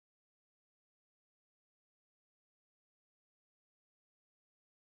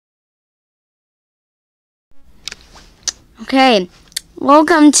Okay,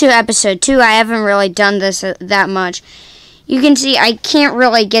 welcome to episode 2. I haven't really done this that much. You can see I can't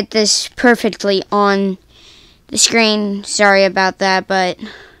really get this perfectly on the screen. Sorry about that, but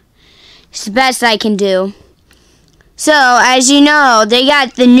it's the best I can do. So, as you know, they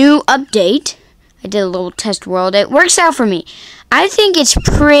got the new update. I did a little test world. It works out for me. I think it's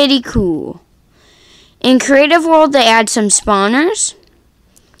pretty cool. In Creative World, they add some spawners.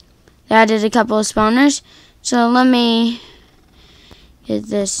 They added a couple of spawners. So, let me get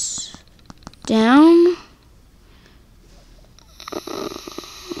this down.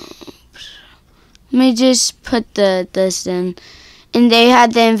 Let me just put this in. And they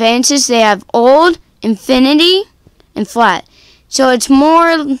had the advances. They have old, infinity, and flat. So it's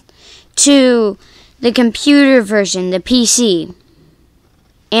more to the computer version, the PC,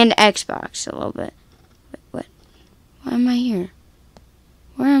 and Xbox a little bit. Wait, what? Why am I here?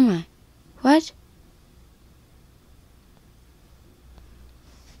 Where am I? What?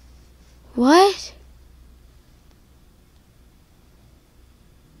 What?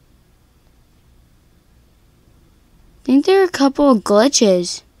 I think there are a couple of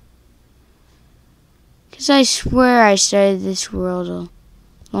glitches. Because I swear I started this world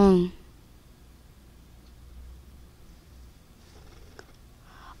alone.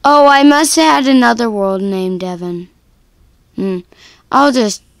 Oh, I must have had another world named Evan. I'll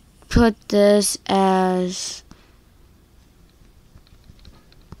just put this as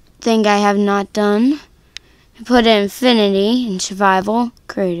thing I have not done. Put infinity in survival,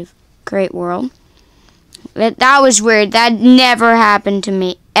 great world. That was weird. That never happened to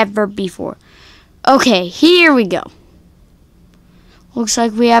me ever before. Okay, here we go. Looks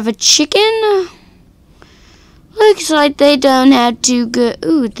like we have a chicken. Looks like they don't have to go.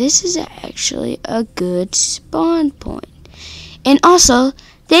 Ooh, this is actually a good spawn point. And also,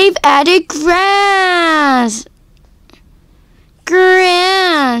 they've added grass.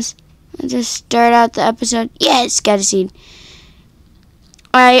 Grass. I'll just start out the episode. Yes, got a seed.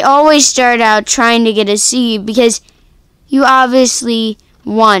 I always start out trying to get a seed because you obviously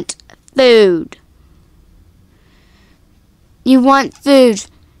want food. You want food.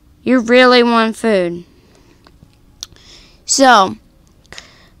 You really want food. So,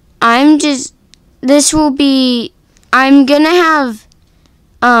 I'm gonna have,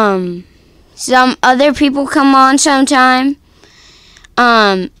 some other people come on sometime.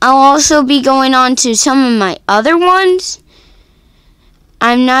 I'll also be going on to some of my other ones.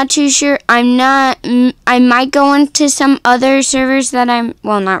 I'm not too sure. I might go into some other servers that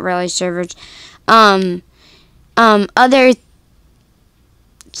well, not really servers. Other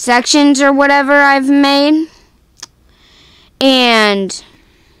sections or whatever I've made. And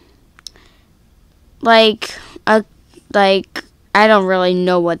like I don't really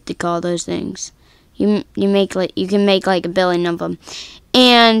know what to call those things. You can make like a billion of them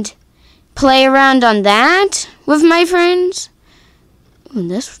and play around on that with my friends. Ooh,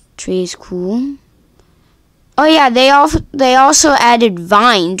 this tree is cool. Oh yeah, they also added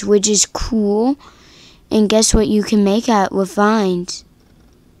vines, which is cool. And guess what you can make out with vines?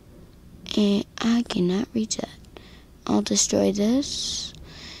 And I cannot reach that. I'll destroy this.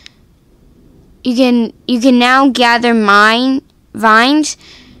 You can now gather vines.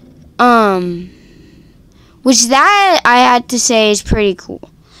 Which that I had to say is pretty cool.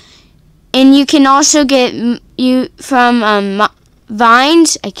 And you can also get from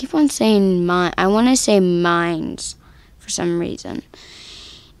vines. I keep on saying I want to say mines for some reason.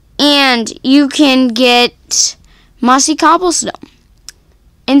 And you can get mossy cobblestone.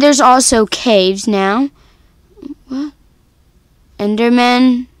 And there's also caves now. What?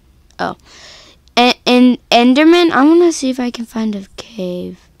 Enderman. Oh. And Enderman, I want to see if I can find a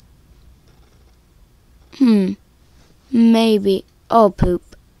cave. Maybe. Oh,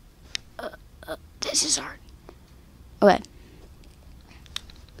 poop. This is hard. Okay.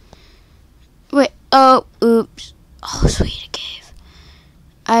 Wait. Oh, oops. Oh, sweet, a cave.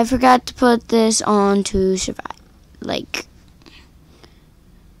 I forgot to put this on to survive.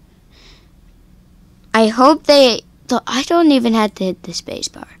 I hope I don't even have to hit the space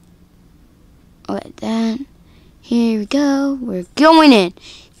bar. Okay, then. Here we go. We're going in.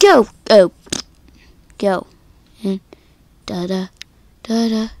 Go. Go. Go. And da-da.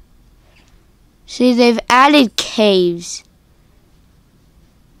 Da-da. See, they've added caves.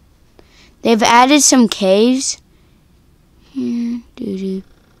 They've added some caves. Here. Doo-doo.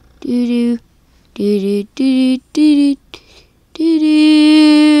 Doo-doo. Doo-doo. Doo-doo. Doo-doo.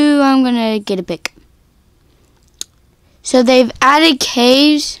 Doo-doo. I'm gonna get a pick. So they've added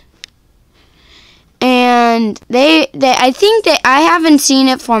caves. And I think that I haven't seen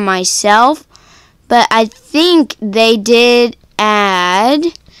it for myself, but I think they did add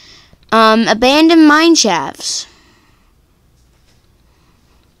abandoned mine shafts.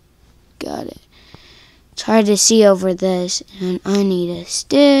 Got it. It's hard to see over this, and I need a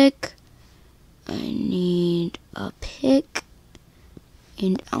stick. I need a pick,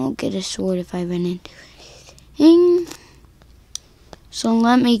 and I'll get a sword if I run into anything. So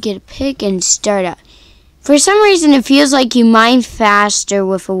let me get a pick and start out. For some reason, it feels like you mine faster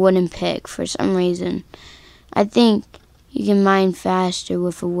with a wooden pick. For some reason, I think you can mine faster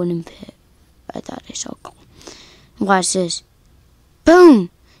with a wooden pick. I thought I saw gold. Watch this.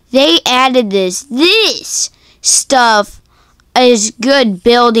 Boom! They added this. This stuff is good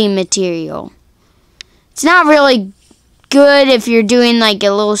building material. It's not really good if you're doing like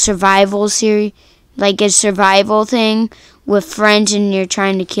a little survival series, like a survival thing with friends and you're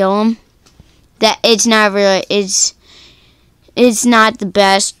trying to kill them. That it's not really, it's not the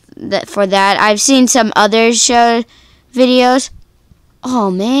best for that. I've seen some other show videos. Oh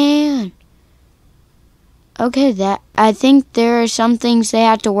man. Okay, I think there are some things they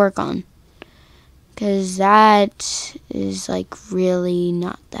have to work on, because that is like really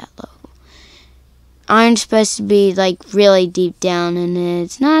not that low. Iron's supposed to be like really deep down, and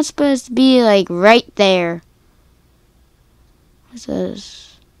it's not supposed to be like right there. What's this?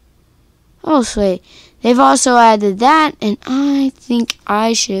 Oh sweet, they've also added that, and I think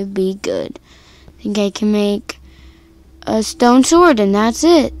I should be good. I think I can make a stone sword, and that's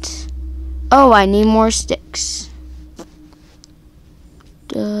it. Oh, I need more sticks.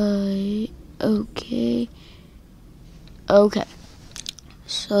 Okay. Okay.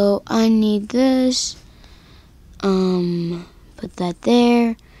 So I need this. Put that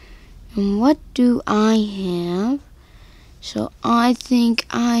there. And what do I have? So I think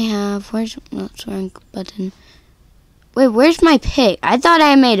I have, where's wrong button? Wait, where's my pick? I thought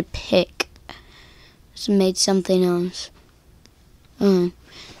I made a pick. Just made something else.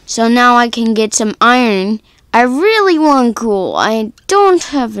 So now I can get some iron. I really want coal. I don't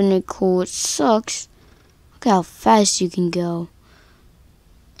have any coal. It sucks. Look how fast you can go.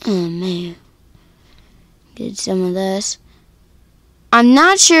 Oh, man. Get some of this. I'm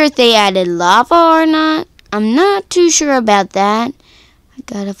not sure if they added lava or not. I'm not too sure about that. I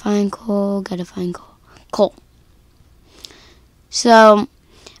gotta find coal. Coal. So,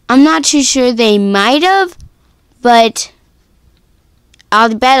 I'm not too sure. They might have, but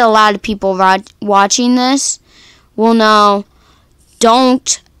I'll bet a lot of people watching this will know,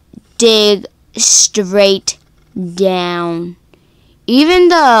 don't dig straight down. Even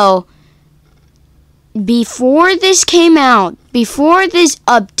though before this came out, before this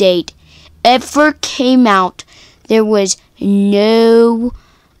update ever came out, there was no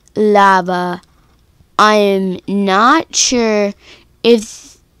lava. I am not sure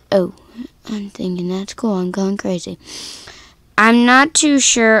if, oh, I'm thinking that's cool. I'm going crazy. I'm not too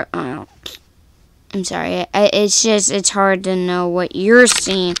sure. Oh, I'm sorry. It's hard to know what you're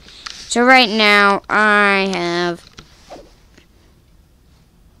seeing. So right now, I have,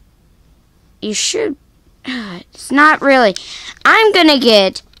 you should, it's not really, I'm gonna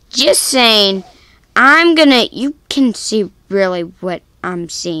get, just saying, you can see really what I'm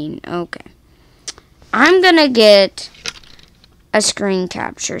seeing. Okay. I'm gonna get a screen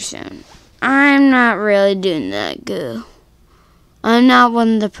capture soon. I'm not really doing that good. I'm not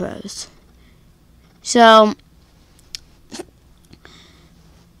one of the pros. So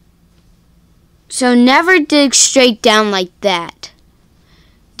never dig straight down like that.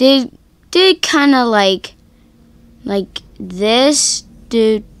 Dig kind of like this,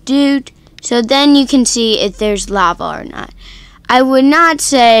 dude. So then you can see if there's lava or not. I would not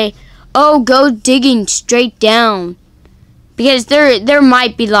say, oh, go digging straight down, because there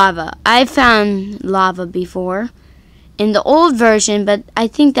might be lava. I found lava before in the old version, but I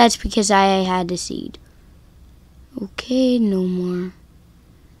think that's because I had a seed. Okay, no more.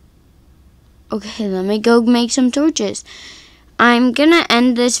 Okay, let me go make some torches. I'm gonna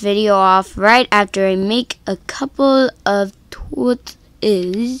end this video off right after I make a couple of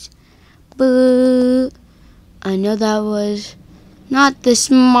torches. But I know that was not the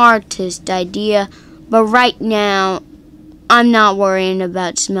smartest idea, but right now I'm not worrying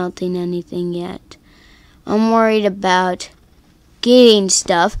about smelting anything yet. I'm worried about getting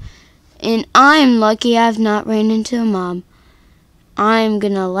stuff, and I'm lucky I've not ran into a mob. I'm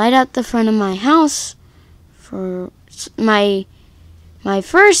gonna light up the front of my house for my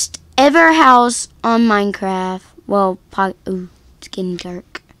first ever house on Minecraft. Well, ooh, it's getting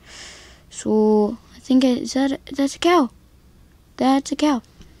dark. So I think that's a cow. That's a cow.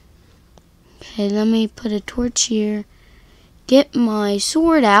 Okay, let me put a torch here. Get my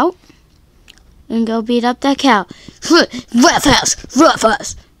sword out. and go beat up that cow. Rough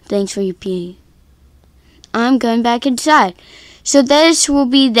house. Thanks for your pee. I'm going back inside. So this will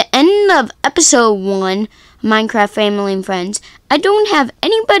be the end of episode 1 of Minecraft Family and Friends. I don't have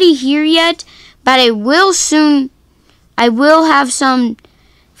anybody here yet, but I will soon. I will have some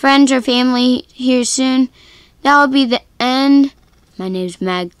friends or family here soon. That will be the end. My name is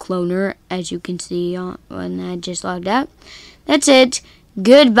Mag Cloner, as you can see when I just logged out. That's it.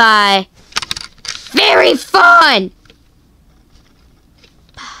 Goodbye. Very fun!